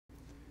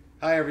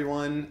Hi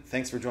everyone,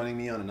 thanks for joining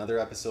me on another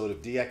episode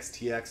of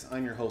DxTx.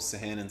 I'm your host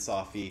Sahan and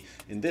Safi,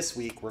 and this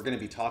week we're going to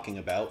be talking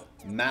about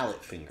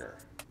mallet finger.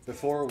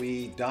 Before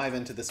we dive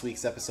into this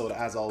week's episode,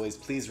 as always,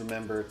 please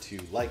remember to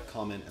like,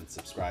 comment, and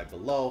subscribe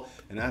below.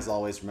 And as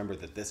always, remember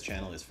that this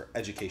channel is for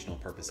educational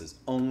purposes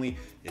only.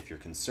 If you're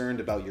concerned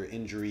about your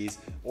injuries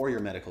or your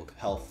medical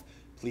health,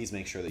 please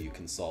make sure that you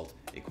consult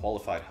a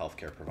qualified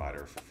healthcare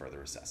provider for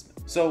further assessment.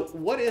 So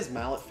what is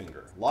mallet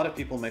finger? A lot of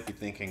people might be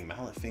thinking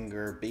mallet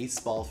finger,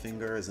 baseball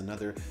finger is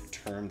another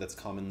term that's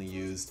commonly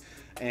used.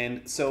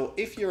 And so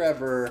if you're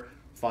ever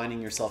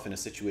finding yourself in a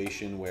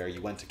situation where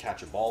you went to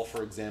catch a ball,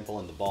 for example,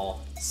 and the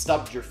ball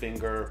stubbed your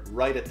finger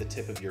right at the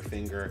tip of your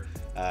finger,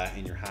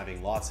 and you're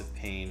having lots of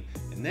pain,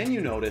 and then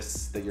you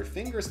notice that your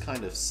finger's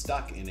kind of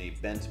stuck in a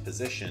bent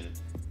position,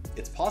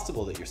 it's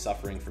possible that you're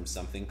suffering from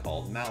something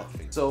called mallet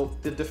finger. So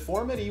the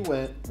deformity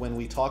when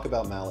we talk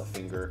about mallet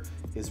finger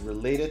is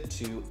related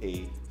to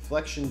a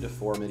flexion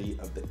deformity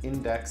of the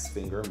index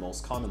finger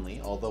most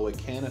commonly, although it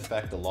can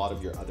affect a lot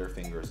of your other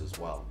fingers as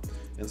well.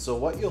 And so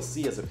what you'll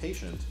see as a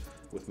patient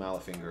with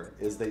mallet finger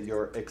is that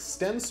your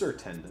extensor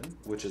tendon,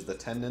 which is the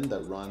tendon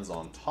that runs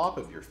on top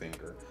of your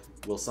finger,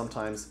 will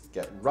sometimes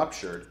get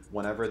ruptured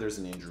whenever there's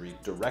an injury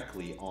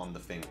directly on the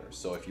finger.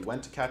 So if you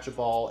went to catch a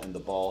ball and the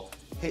ball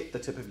hit the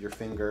tip of your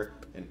finger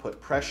and put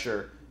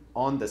pressure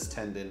on this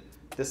tendon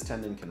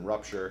can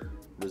rupture,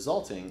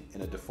 resulting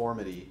in a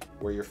deformity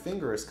where your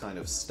finger is kind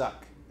of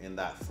stuck in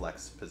that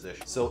flexed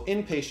position. So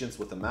in patients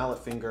with a mallet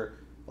finger,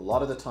 a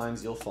lot of the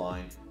times you'll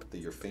find that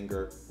your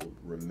finger will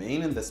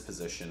remain in this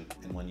position,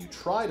 and when you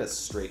try to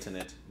straighten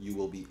it, you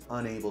will be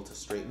unable to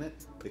straighten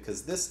it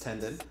because this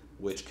tendon,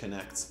 which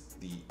connects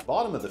the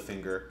bottom of the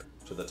finger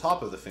to the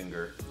top of the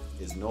finger,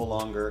 is no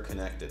longer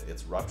connected.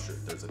 It's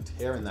ruptured. There's a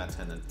tear in that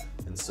tendon,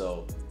 and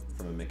so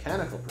from a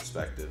mechanical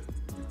perspective,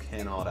 you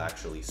cannot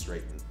actually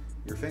straighten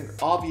your finger.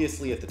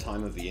 Obviously, at the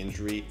time of the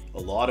injury, a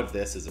lot of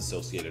this is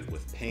associated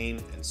with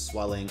pain and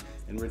swelling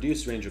and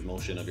reduced range of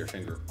motion of your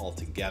finger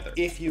altogether.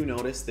 If you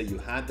notice that you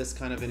had this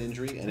kind of an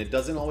injury, and it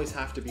doesn't always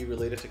have to be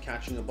related to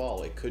catching a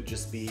ball, it could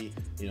just be,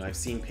 I've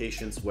seen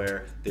patients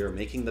where they were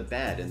making the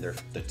bed and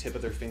the tip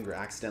of their finger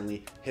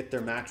accidentally hit their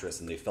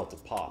mattress and they felt a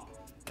pop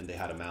and they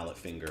had a mallet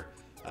finger.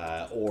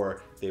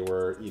 Or they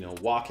were,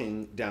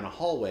 walking down a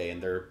hallway and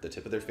the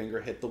tip of their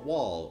finger hit the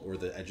wall or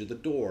the edge of the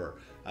door,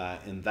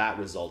 and that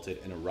resulted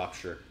in a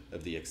rupture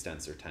of the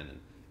extensor tendon.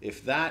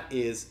 If that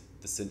is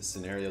the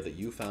scenario that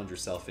you found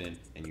yourself in,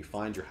 and you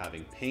find you're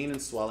having pain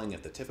and swelling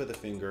at the tip of the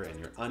finger and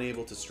you're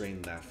unable to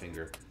straighten that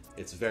finger,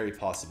 it's very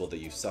possible that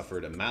you've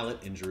suffered a mallet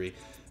injury.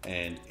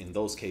 And in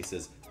those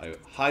cases, I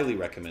highly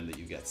recommend that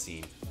you get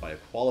seen by a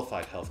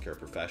qualified healthcare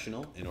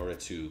professional in order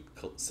to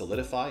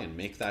solidify and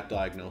make that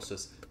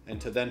diagnosis and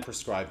to then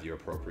prescribe the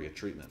appropriate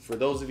treatment. For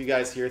those of you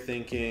guys here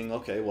thinking,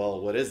 okay, well,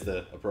 what is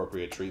the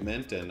appropriate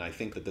treatment? And I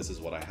think that this is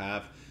what I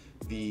have.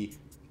 The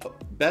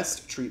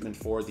best treatment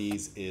for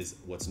these is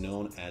what's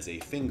known as a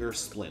finger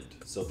splint.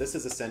 So this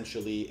is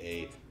essentially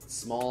a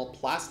small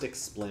plastic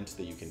splint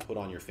that you can put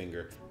on your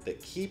finger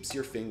that keeps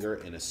your finger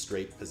in a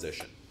straight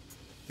position.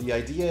 The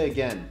idea,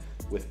 again,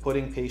 with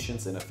putting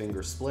patients in a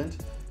finger splint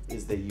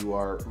is that you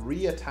are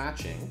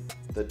reattaching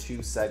the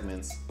two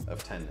segments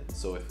of tendon.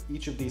 So if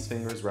each of these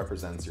fingers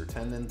represents your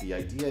tendon, the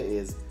idea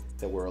is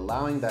that we're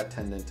allowing that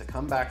tendon to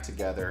come back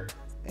together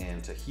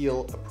and to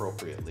heal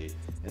appropriately.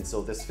 And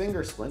so this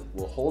finger splint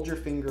will hold your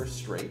finger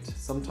straight.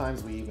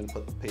 Sometimes we even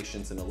put the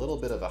patients in a little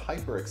bit of a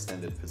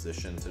hyperextended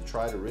position to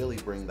try to really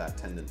bring that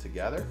tendon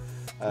together.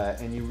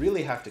 And you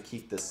really have to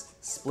keep this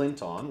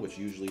splint on, which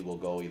usually will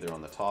go either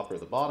on the top or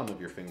the bottom of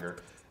your finger.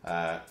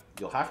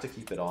 You'll have to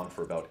keep it on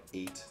for about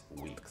 8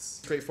 weeks.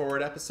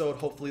 Straightforward episode.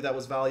 Hopefully that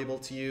was valuable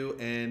to you.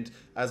 And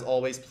as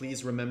always,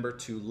 please remember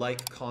to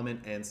like,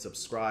 comment, and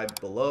subscribe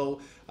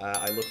below.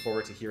 I look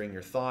forward to hearing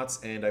your thoughts,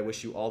 and I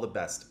wish you all the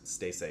best.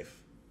 Stay safe.